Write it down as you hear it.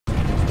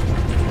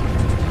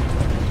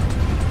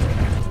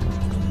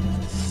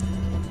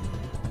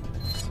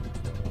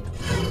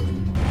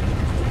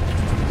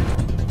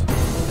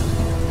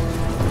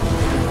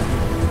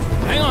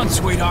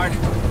sweetheart.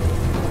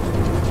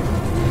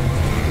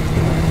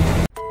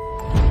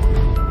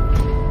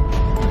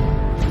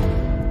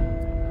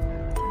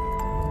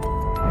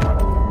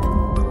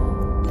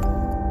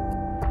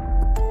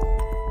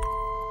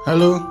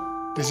 Halo,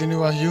 di sini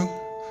Wahyu.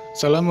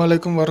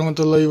 Assalamualaikum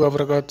warahmatullahi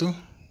wabarakatuh.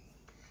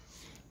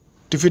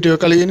 Di video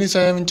kali ini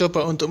saya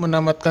mencoba untuk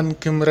menamatkan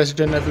game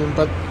Resident Evil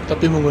 4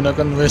 tapi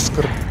menggunakan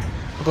Wesker.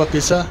 Apa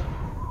bisa?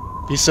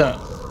 Bisa.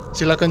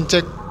 Silahkan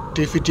cek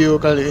di video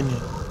kali ini.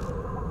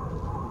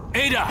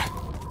 Ada!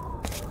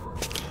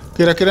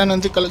 Kira-kira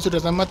nanti kalau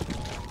sudah tamat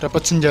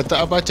dapat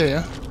senjata apa aja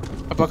ya?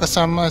 Apakah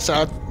sama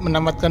saat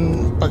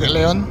menamatkan pakai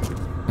Leon?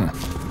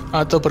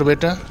 Atau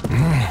berbeda?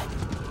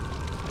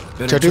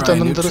 Jadi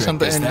tonton terus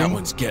sampai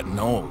ending.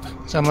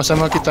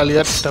 Sama-sama kita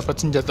lihat dapat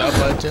senjata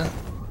apa aja.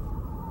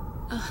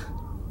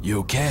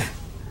 You okay?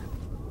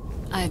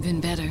 I've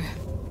been better.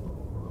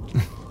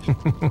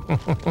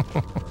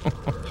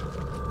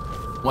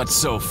 What's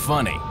so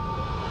funny?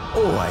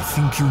 Oh, I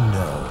think you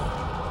know.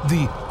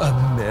 The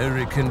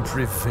American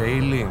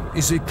prevailing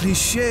is a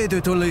cliché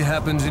that only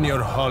happens in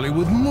your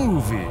Hollywood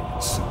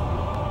movies.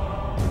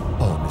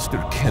 Oh, Mr.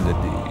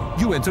 Kennedy,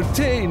 you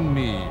entertain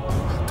me.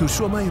 To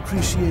show my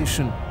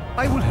appreciation,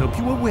 I will help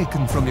you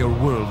awaken from your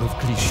world of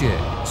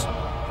clichés.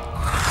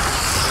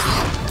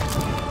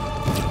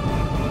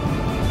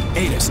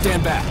 Ada,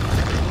 stand back.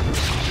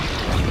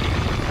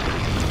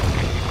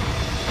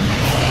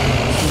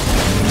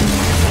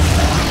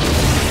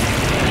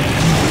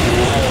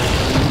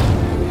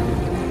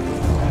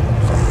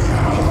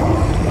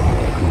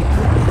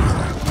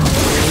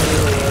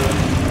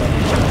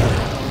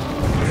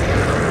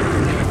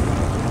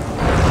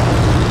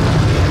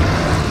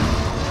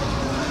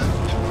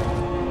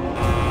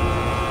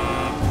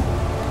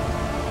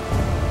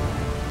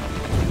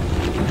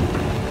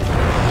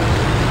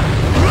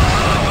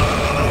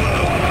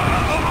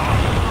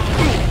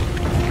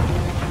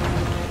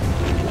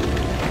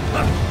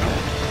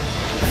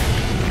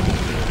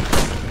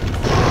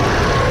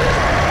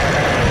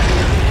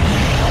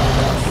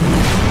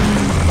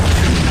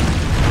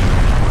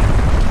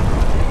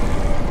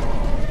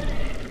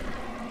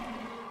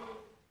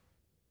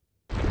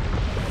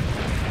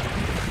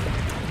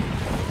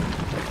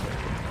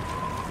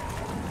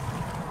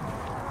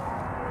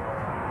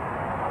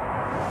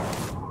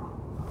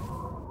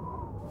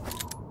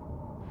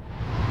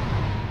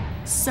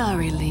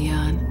 Sorry,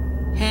 Leon.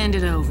 Hand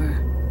it over.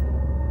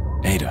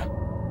 Ada,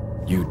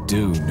 you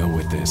do know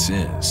what this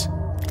is.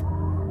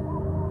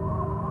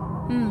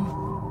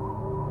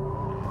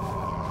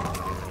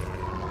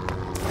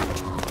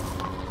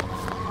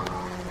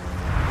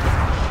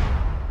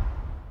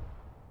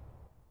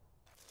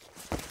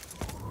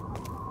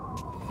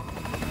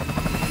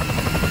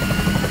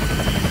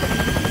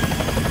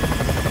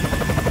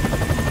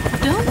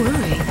 Don't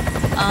worry.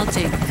 I'll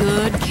take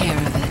good care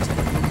of it.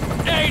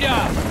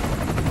 Ada!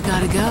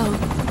 Gotta go.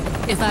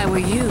 If I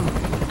were you,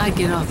 I'd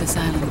get off this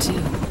island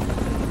too.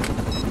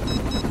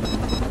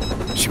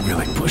 She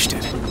really pushed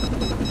it.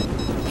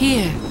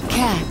 Here,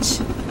 catch.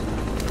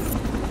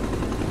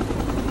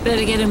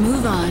 Better get a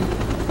move on.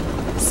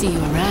 See you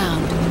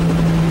around.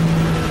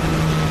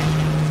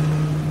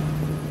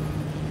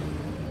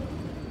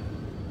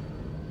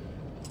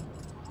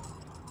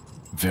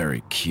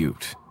 Very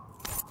cute.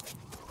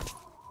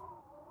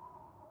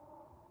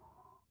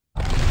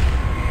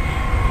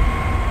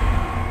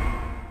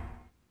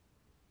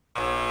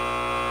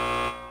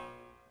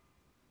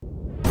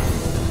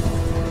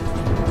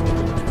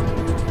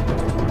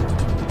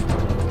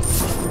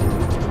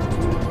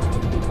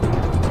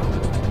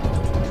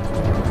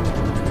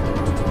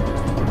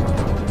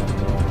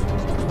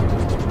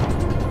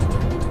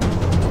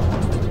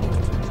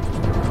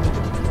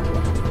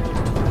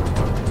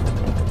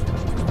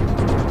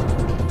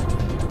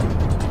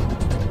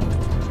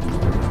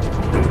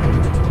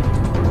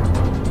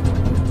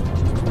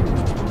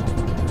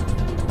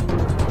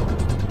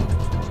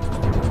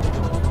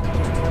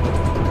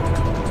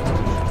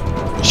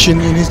 Scene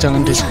ini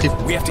jangan di skip.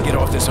 We have to get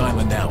off this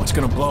island now. It's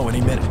gonna blow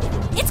any minute.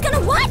 It's gonna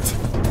what?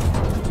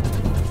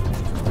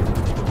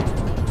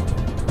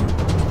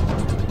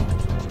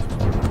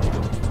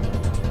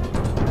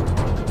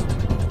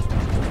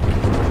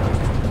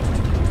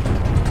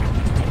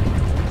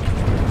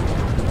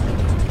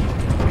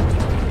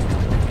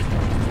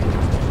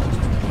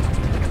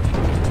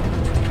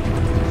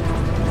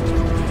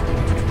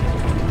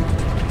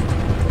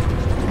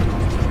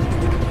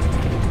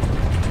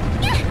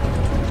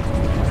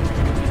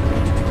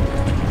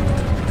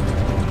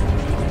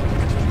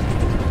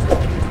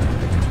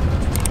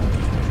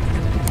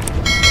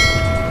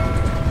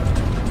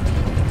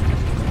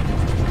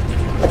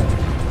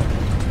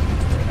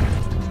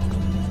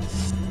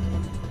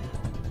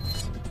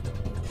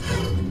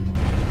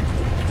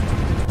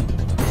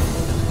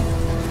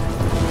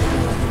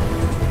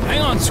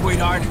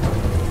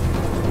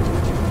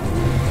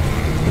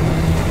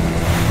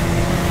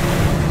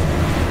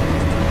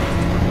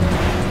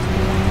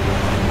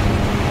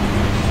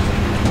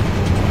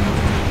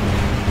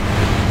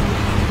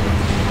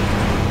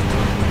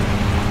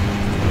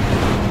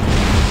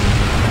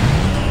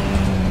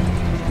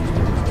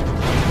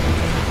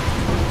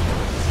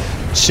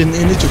 scene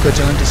ini juga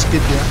jangan di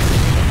skip ya.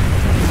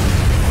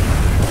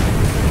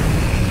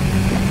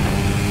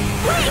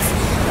 Please!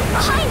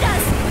 Behind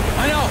us!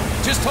 I know!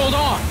 Just hold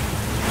on!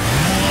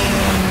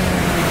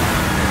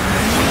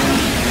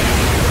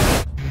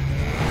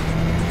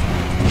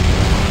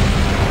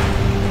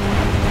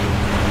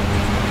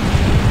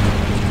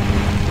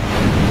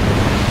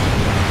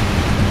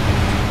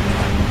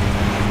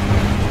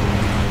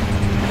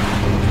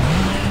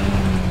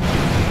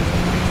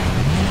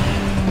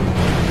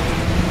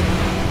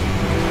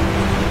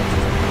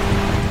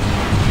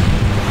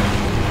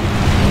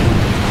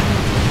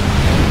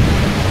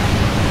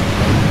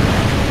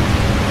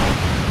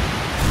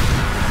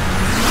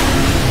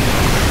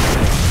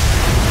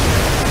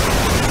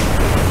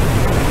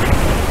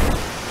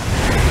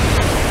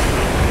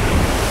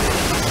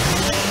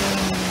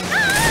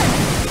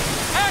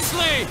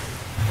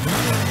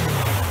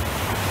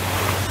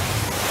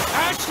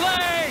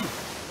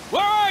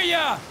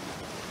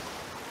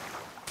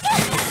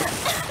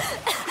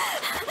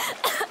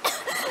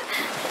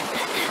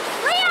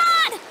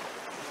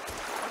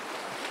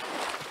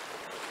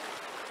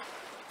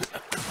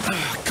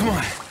 Come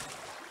on.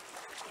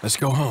 Let's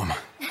go home.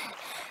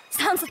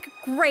 Sounds like a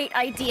great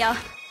idea.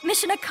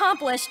 Mission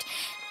accomplished.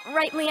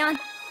 Right, Leon?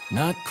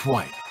 Not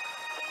quite.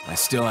 I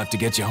still have to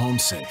get you home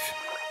safe.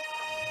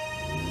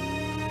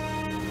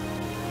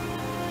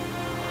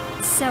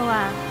 So,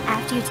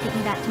 after you take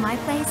me back to my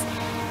place,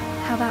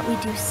 how about we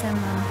do some,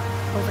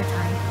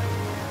 overtime?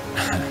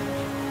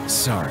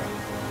 Sorry.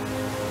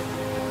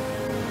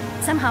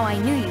 Somehow I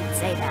knew you'd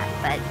say that,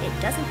 but it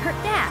doesn't hurt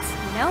to ask,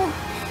 you know?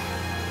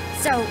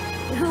 So,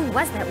 who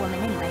was that woman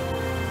anyway?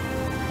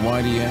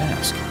 Why do you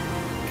ask?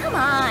 Come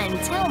on,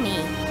 tell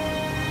me.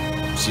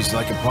 She's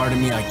like a part of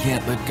me I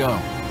can't let go.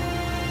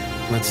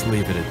 Let's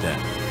leave it at that.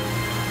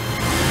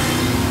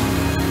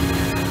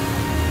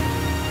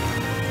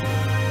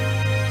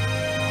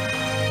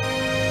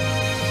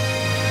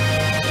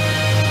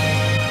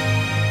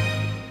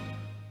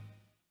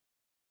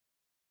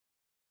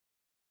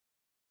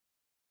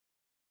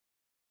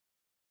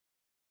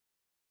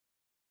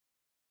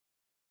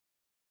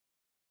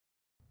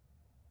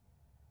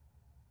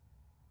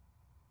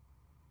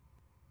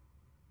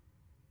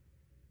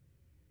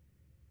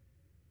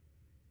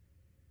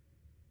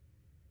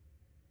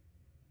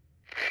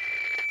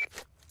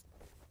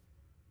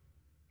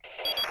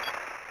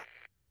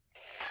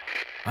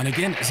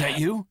 Hunnigan, is that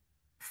you?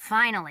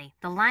 Finally,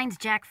 the line's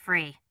jack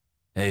free.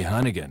 Hey,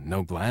 Hunnigan,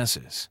 no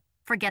glasses.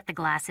 Forget the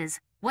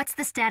glasses. What's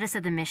the status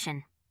of the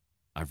mission?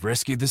 I've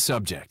rescued the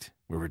subject.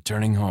 We're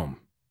returning home.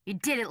 You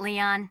did it,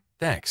 Leon.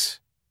 Thanks.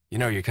 You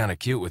know, you're kind of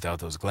cute without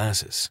those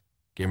glasses.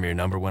 Give me your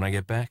number when I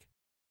get back.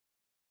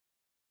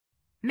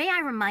 May I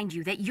remind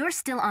you that you're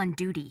still on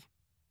duty?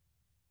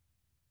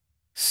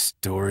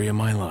 Story of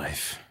my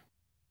life.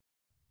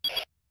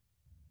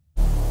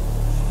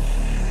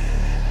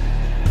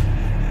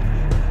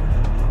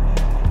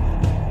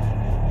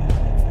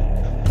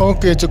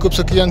 Oke, cukup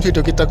sekian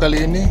video kita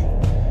kali ini.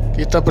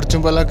 Kita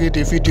berjumpa lagi di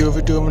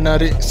video-video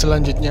menarik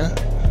selanjutnya.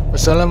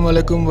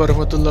 Wassalamualaikum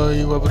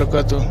warahmatullahi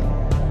wabarakatuh.